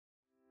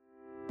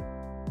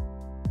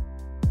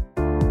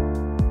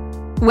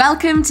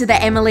Welcome to the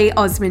Emily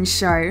Osmond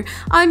Show.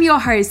 I'm your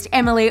host,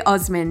 Emily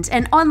Osmond,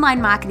 an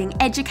online marketing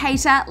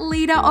educator,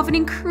 leader of an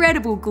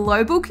incredible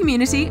global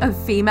community of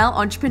female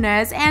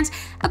entrepreneurs, and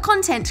a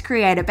content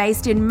creator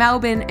based in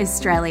Melbourne,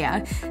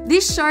 Australia.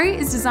 This show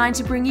is designed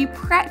to bring you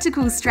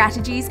practical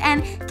strategies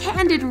and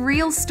candid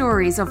real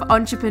stories of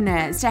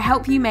entrepreneurs to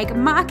help you make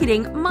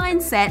marketing,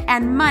 mindset,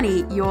 and money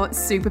your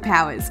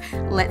superpowers.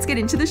 Let's get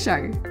into the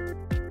show.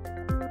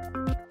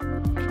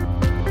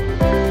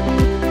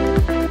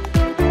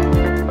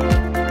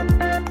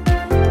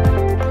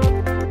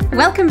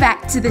 Welcome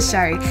back to the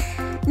show.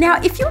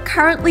 Now, if you're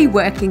currently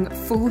working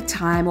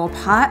full-time or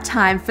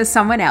part-time for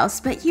someone else,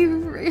 but you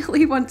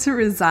really want to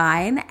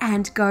resign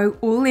and go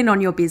all in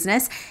on your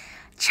business,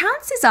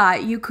 chances are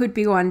you could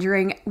be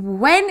wondering,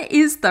 when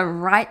is the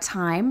right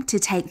time to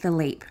take the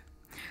leap?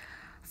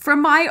 From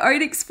my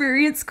own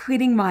experience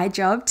quitting my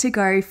job to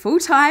go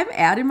full-time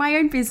out in my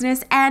own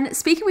business and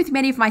speaking with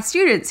many of my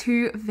students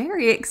who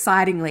very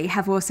excitingly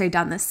have also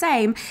done the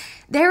same,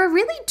 there are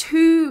really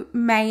two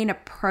main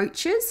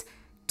approaches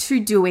to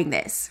doing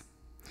this.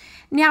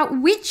 Now,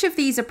 which of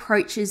these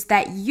approaches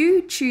that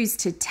you choose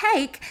to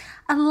take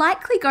are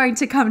likely going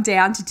to come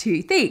down to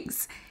two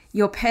things: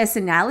 your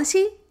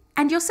personality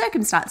and your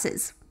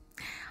circumstances.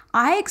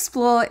 I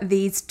explore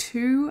these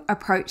two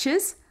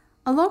approaches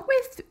along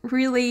with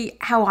really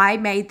how I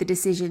made the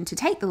decision to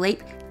take the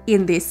leap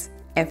in this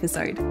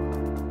episode.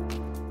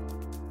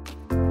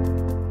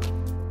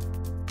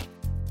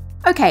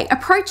 Okay,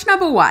 approach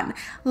number one.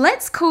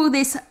 Let's call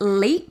this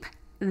leap,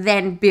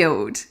 then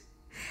build.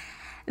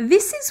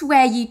 This is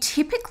where you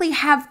typically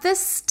have the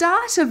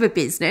start of a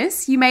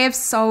business. You may have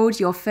sold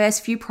your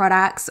first few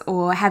products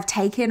or have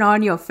taken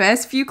on your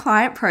first few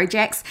client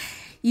projects.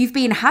 You've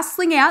been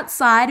hustling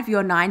outside of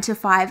your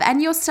 9-to-5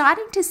 and you're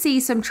starting to see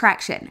some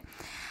traction.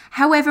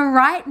 However,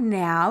 right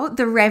now,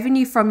 the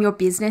revenue from your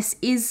business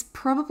is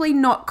probably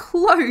not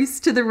close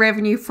to the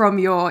revenue from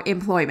your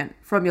employment,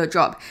 from your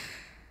job.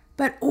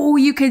 But all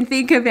you can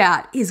think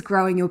about is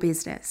growing your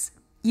business.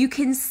 You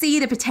can see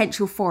the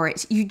potential for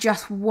it. You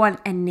just want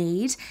and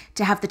need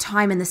to have the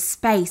time and the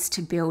space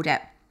to build it.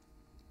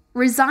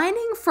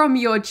 Resigning from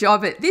your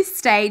job at this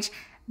stage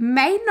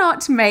may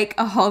not make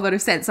a whole lot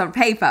of sense on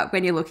paper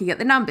when you're looking at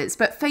the numbers,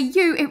 but for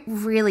you, it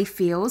really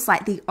feels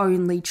like the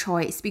only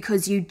choice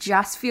because you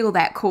just feel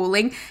that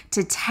calling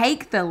to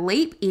take the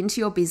leap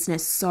into your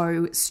business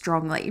so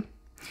strongly.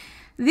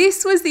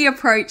 This was the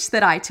approach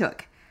that I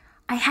took.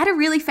 I had a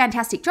really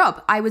fantastic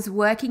job. I was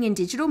working in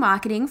digital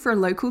marketing for a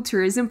local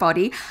tourism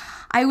body.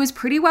 I was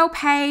pretty well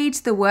paid.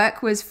 The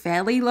work was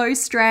fairly low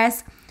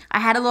stress. I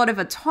had a lot of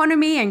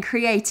autonomy and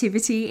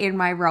creativity in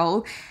my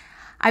role.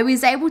 I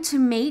was able to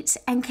meet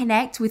and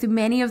connect with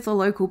many of the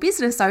local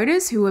business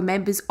owners who were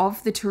members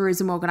of the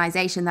tourism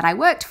organization that I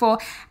worked for.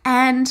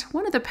 And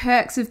one of the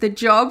perks of the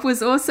job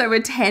was also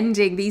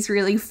attending these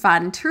really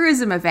fun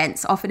tourism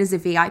events offered as a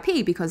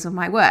VIP because of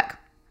my work.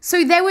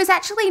 So there was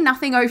actually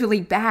nothing overly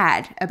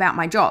bad about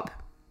my job.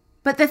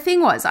 But the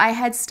thing was, I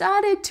had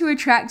started to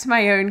attract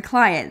my own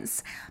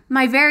clients.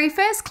 My very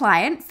first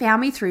client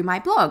found me through my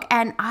blog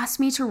and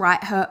asked me to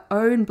write her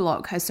own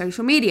blog, her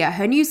social media,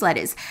 her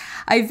newsletters.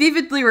 I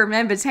vividly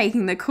remember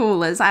taking the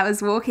call as I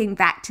was walking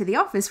back to the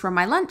office from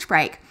my lunch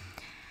break.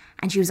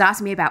 And she was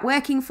asking me about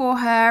working for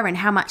her and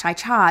how much I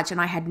charge,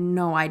 and I had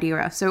no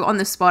idea. So on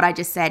the spot, I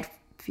just said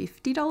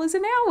 $50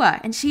 an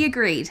hour, and she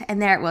agreed.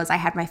 And there it was, I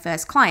had my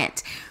first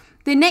client.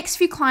 The next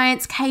few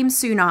clients came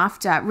soon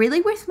after, really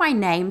with my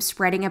name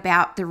spreading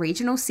about the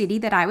regional city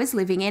that I was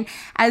living in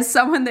as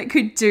someone that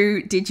could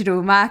do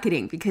digital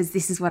marketing, because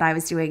this is what I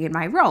was doing in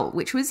my role,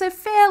 which was a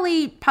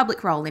fairly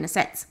public role in a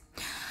sense.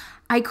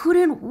 I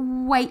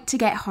couldn't wait to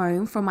get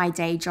home from my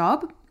day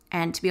job.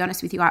 And to be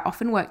honest with you, I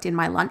often worked in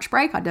my lunch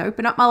break. I'd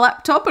open up my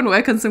laptop and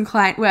work on some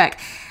client work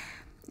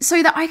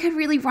so that I could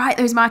really write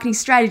those marketing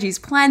strategies,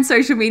 plan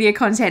social media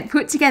content,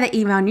 put together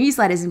email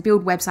newsletters, and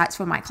build websites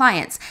for my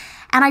clients.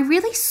 And I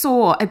really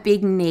saw a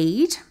big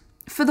need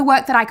for the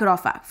work that I could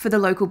offer for the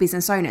local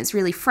business owners,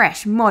 really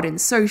fresh, modern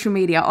social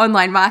media,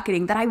 online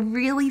marketing that I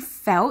really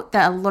felt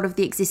that a lot of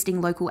the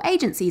existing local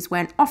agencies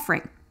weren't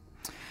offering.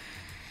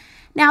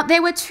 Now,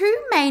 there were two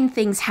main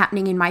things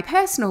happening in my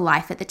personal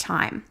life at the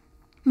time.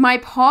 My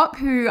pop,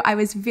 who I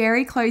was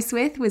very close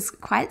with, was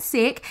quite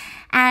sick,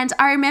 and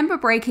I remember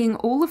breaking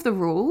all of the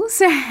rules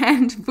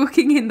and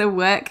booking in the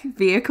work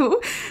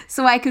vehicle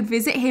so I could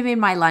visit him in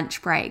my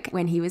lunch break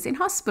when he was in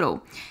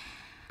hospital.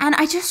 And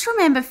I just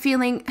remember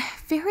feeling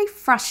very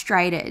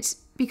frustrated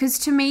because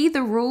to me,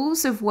 the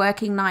rules of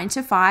working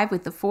 9-to-5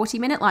 with the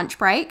 40-minute lunch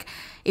break,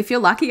 if you're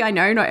lucky, I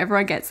know not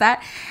everyone gets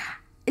that,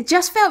 it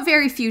just felt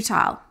very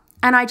futile.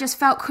 And I just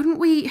felt, couldn't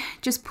we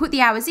just put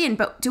the hours in,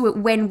 but do it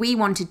when we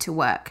wanted to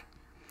work?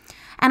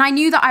 And I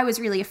knew that I was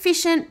really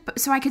efficient,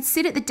 so I could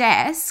sit at the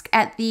desk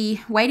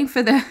waiting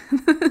for the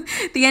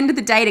the end of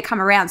the day to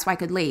come around so I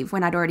could leave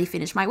when I'd already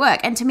finished my work.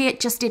 And to me, it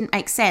just didn't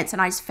make sense.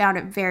 And I just found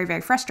it very,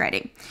 very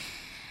frustrating.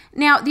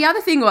 Now, the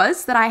other thing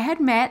was that I had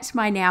met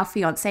my now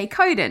fiance,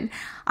 Coden.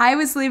 I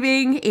was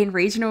living in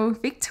regional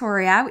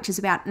Victoria, which is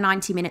about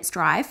 90 minutes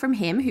drive from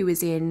him, who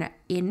was in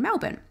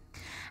Melbourne.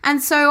 And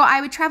so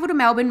I would travel to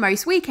Melbourne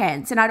most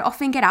weekends, and I'd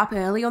often get up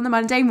early on the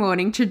Monday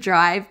morning to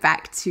drive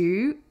back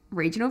to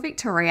regional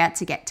Victoria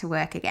to get to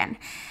work again.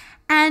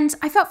 And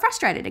I felt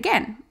frustrated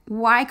again.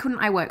 Why couldn't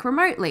I work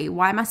remotely?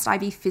 Why must I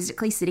be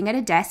physically sitting at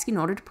a desk in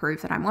order to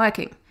prove that I'm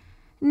working?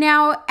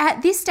 Now,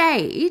 at this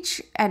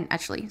stage, and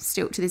actually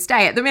still to this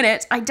day at the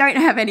minute, I don't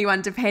have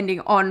anyone depending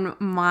on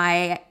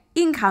my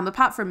income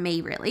apart from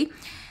me, really.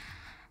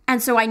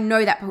 And so I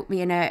know that put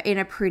me in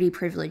a pretty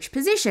privileged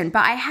position.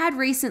 But I had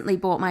recently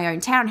bought my own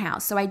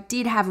townhouse, so I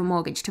did have a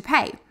mortgage to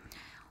pay.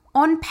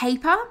 On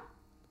paper,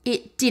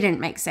 it didn't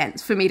make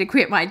sense for me to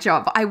quit my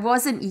job. I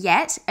wasn't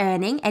yet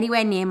earning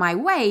anywhere near my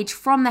wage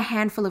from the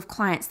handful of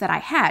clients that I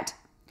had.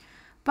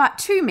 But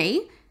to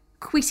me,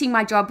 quitting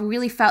my job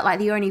really felt like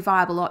the only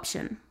viable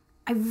option.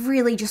 I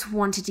really just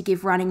wanted to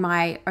give running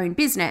my own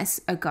business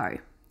a go.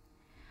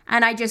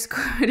 And I just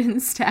couldn't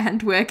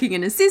stand working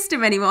in a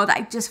system anymore that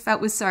I just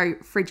felt was so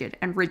frigid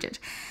and rigid.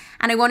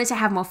 And I wanted to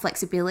have more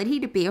flexibility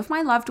to be with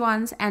my loved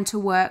ones and to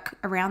work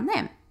around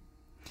them.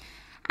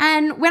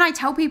 And when I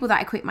tell people that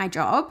I quit my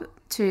job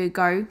to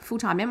go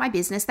full-time in my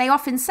business, they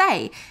often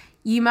say,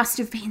 "You must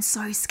have been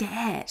so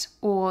scared,"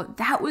 or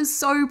 "That was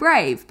so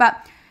brave."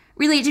 But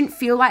really, it didn't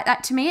feel like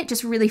that to me. It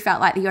just really felt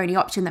like the only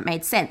option that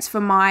made sense for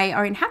my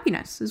own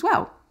happiness as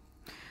well.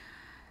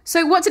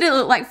 So what did it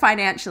look like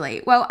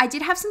financially? Well, I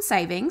did have some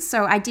savings,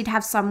 so I did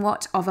have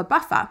somewhat of a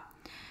buffer.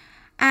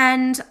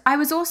 And I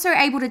was also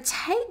able to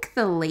take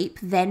the leap,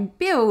 then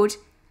build,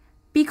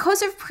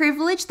 because of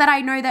privilege that I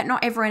know that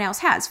not everyone else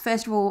has.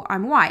 First of all,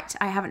 I'm white.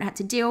 I haven't had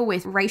to deal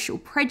with racial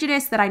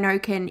prejudice that I know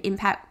can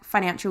impact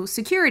financial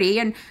security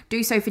and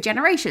do so for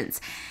generations,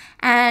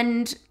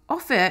 and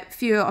offer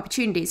fewer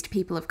opportunities to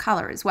people of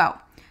color as well.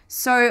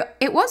 So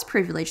it was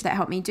privilege that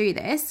helped me do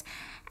this.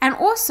 And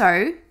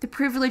also the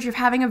privilege of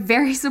having a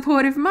very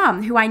supportive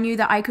mum who I knew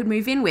that I could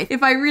move in with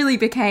if I really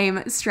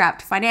became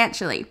strapped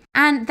financially.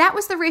 And that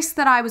was the risk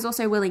that I was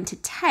also willing to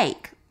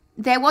take.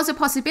 There was a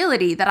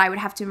possibility that I would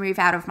have to move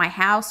out of my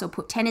house or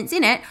put tenants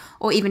in it,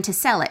 or even to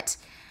sell it.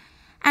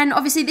 And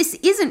obviously this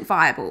isn't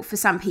viable for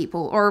some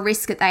people, or a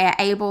risk that they are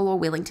able or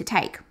willing to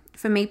take.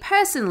 For me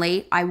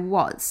personally, I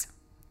was.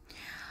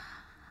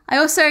 I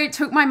also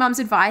took my mum's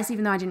advice,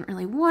 even though I didn't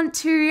really want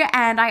to,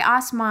 and I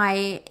asked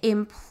my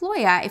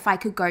employer if I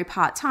could go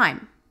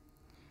part-time.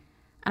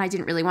 And I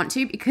didn't really want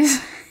to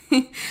because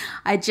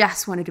I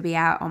just wanted to be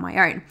out on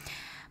my own.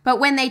 But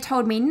when they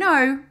told me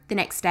no, the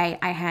next day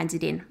I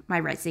handed in my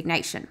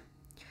resignation.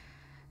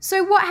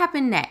 So what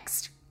happened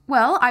next?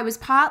 Well, I was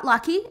part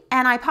lucky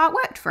and I part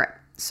worked for it.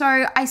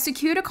 So I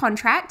secured a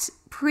contract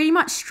pretty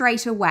much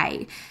straight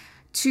away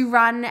to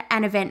run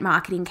an event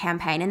marketing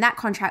campaign, and that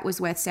contract was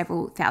worth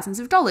several thousands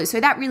of dollars. So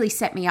that really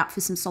set me up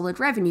for some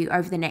solid revenue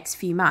over the next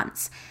few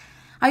months.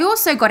 I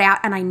also got out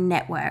and I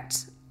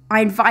networked. I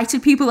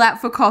invited people out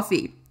for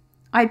coffee.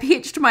 I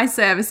pitched my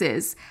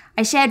services.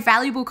 I shared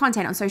valuable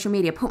content on social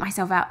media, put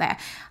myself out there.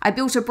 I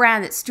built a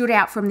brand that stood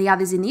out from the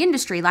others in the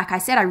industry. Like I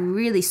said, I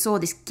really saw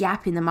this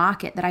gap in the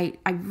market that I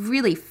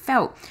really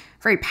felt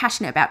very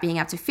passionate about being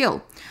able to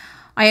fill.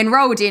 I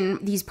enrolled in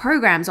these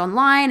programs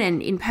online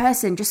and in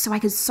person just so I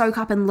could soak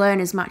up and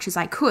learn as much as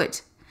I could.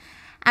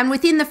 And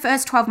within the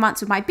first 12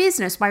 months of my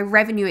business, my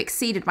revenue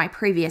exceeded my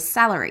previous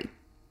salary.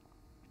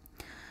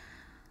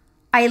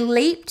 I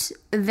leaped,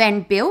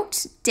 then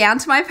built down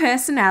to my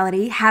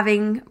personality,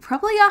 having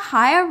probably a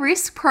higher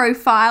risk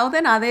profile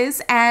than others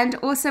and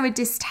also a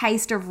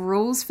distaste of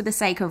rules for the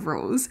sake of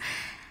rules.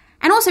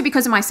 And also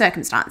because of my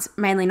circumstance,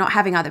 mainly not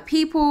having other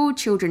people,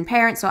 children,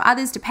 parents, or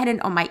others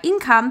dependent on my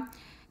income.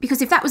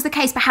 Because if that was the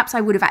case, perhaps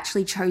I would have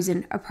actually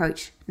chosen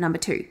approach number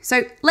 2.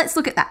 So let's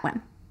look at that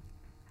one.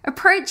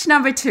 Approach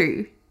number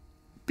 2,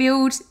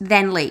 build,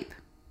 then leap.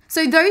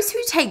 So those who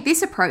take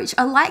this approach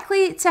are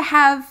likely to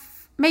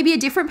have maybe a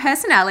different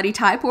personality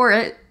type,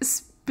 or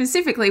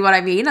specifically what I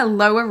mean, a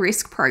lower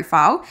risk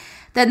profile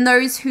than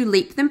those who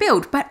leap then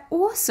build, but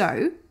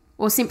also,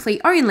 or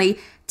simply only,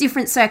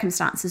 different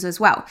circumstances as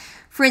well.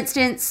 For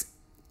instance,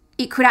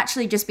 it could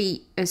actually just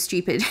be a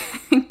stupid,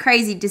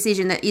 crazy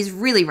decision that is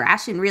really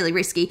rash and really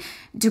risky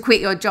to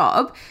quit your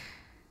job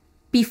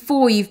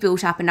before you've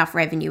built up enough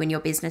revenue in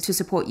your business to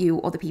support you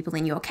or the people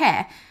in your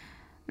care.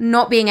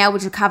 Not being able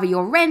to cover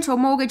your rent or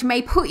mortgage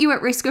may put you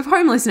at risk of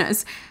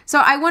homelessness. So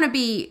I want to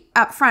be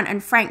upfront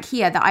and frank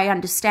here that I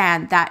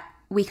understand that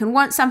we can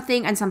want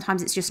something and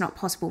sometimes it's just not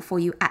possible for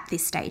you at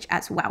this stage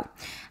as well.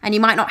 And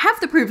you might not have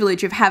the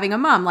privilege of having a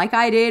mum like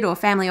I did, or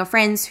family or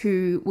friends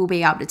who will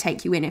be able to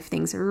take you in if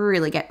things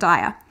really get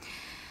dire.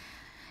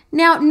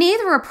 Now,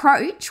 neither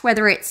approach,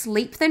 whether it's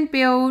leap then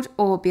build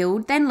or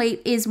build then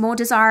leap, is more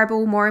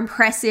desirable, more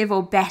impressive,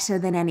 or better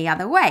than any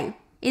other way.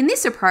 In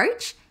this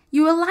approach,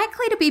 you are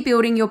likely to be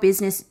building your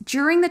business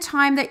during the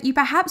time that you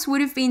perhaps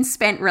would have been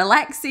spent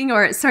relaxing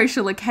or at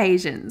social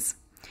occasions.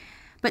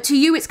 But to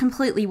you, it's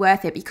completely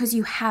worth it because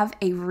you have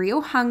a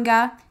real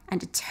hunger and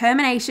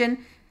determination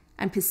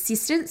and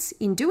persistence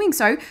in doing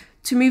so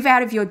to move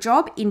out of your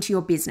job into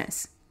your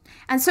business.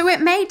 And so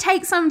it may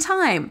take some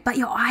time, but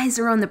your eyes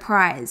are on the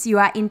prize. You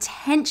are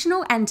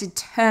intentional and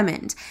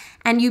determined,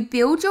 and you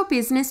build your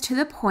business to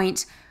the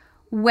point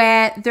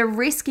where the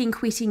risk in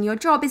quitting your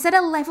job is at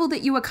a level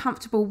that you are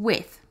comfortable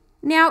with.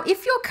 Now,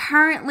 if you're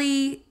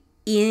currently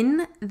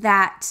in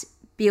that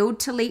build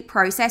to leap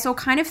process or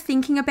kind of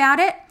thinking about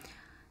it,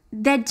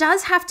 there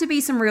does have to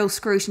be some real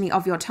scrutiny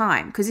of your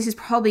time, because this is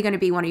probably going to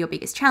be one of your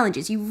biggest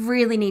challenges. You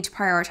really need to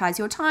prioritize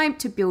your time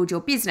to build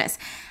your business.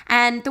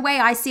 And the way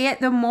I see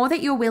it, the more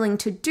that you're willing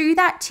to do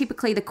that,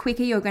 typically the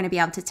quicker you're going to be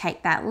able to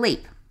take that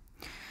leap.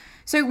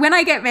 So when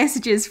I get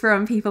messages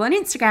from people on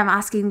Instagram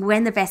asking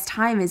when the best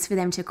time is for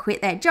them to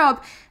quit their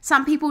job,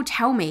 some people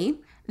tell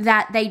me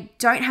that they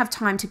don't have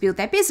time to build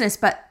their business,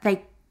 but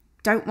they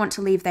don't want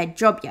to leave their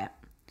job yet.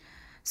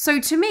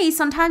 So to me,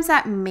 sometimes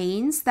that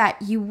means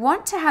that you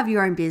want to have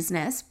your own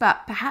business,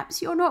 but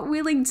perhaps you're not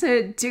willing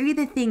to do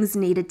the things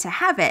needed to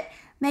have it.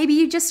 Maybe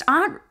you just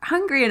aren't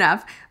hungry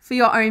enough for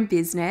your own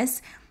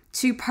business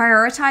to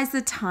prioritize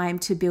the time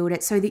to build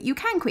it so that you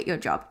can quit your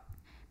job.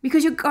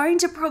 Because you're going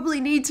to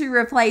probably need to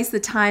replace the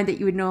time that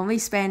you would normally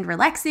spend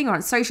relaxing or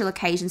on social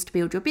occasions to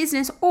build your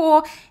business.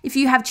 Or if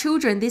you have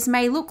children, this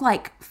may look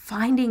like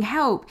finding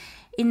help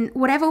in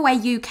whatever way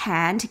you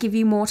can to give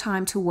you more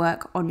time to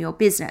work on your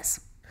business.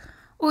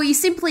 Or you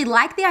simply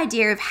like the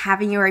idea of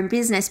having your own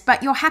business,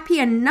 but you're happy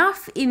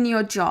enough in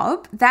your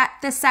job that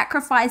the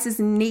sacrifices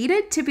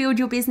needed to build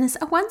your business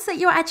are ones that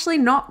you're actually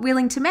not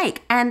willing to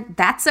make. And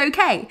that's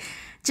okay.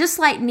 Just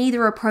like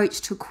neither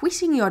approach to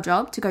quitting your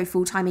job to go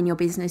full-time in your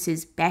business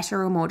is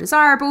better or more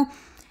desirable,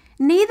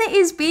 neither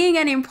is being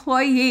an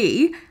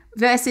employee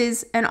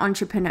versus an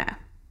entrepreneur.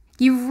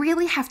 You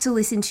really have to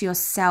listen to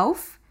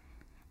yourself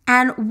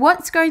and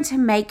what's going to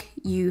make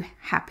you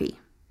happy.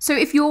 So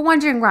if you're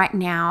wondering right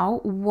now,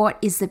 what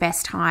is the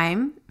best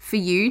time for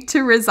you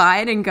to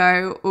resign and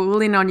go all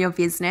in on your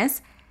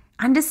business,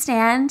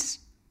 understand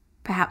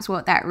perhaps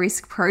what that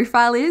risk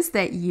profile is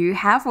that you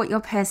have, what your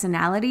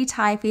personality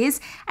type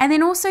is, and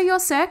then also your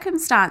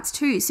circumstance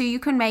too. So you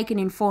can make an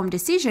informed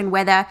decision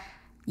whether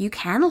you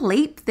can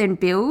leap then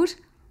build,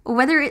 or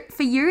whether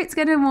for you it's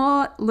going to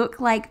more look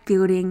like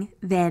building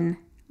than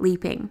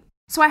leaping.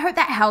 So I hope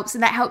that helps,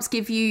 and that helps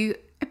give you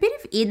a bit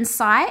of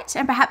insight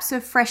and perhaps a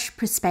fresh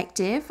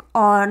perspective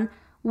on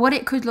what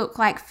it could look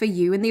like for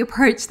you and the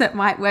approach that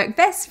might work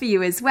best for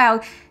you as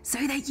well,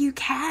 so that you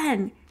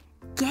can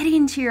get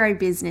into your own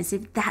business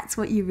if that's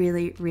what you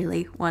really,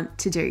 really want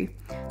to do.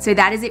 So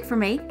that is it from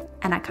me,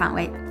 and I can't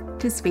wait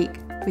to speak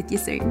with you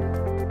soon.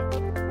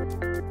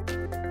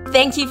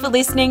 Thank you for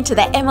listening to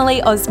the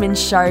Emily Osmond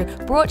Show,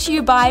 brought to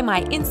you by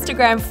my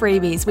Instagram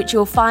freebies, which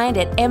you'll find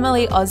at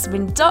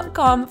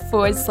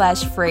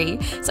emilyosmond.com/free.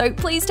 So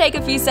please take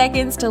a few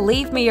seconds to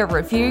leave me a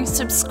review,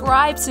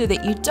 subscribe so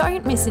that you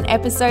don't miss an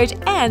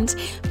episode, and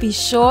be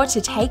sure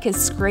to take a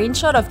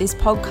screenshot of this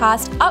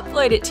podcast,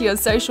 upload it to your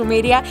social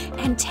media,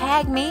 and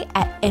tag me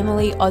at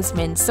Emily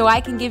Osmond so I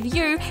can give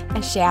you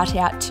a shout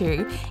out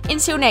too.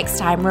 Until next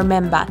time,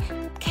 remember,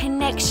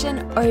 connection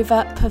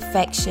over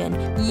perfection.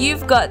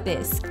 You've got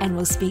this, and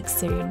we'll speak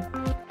soon.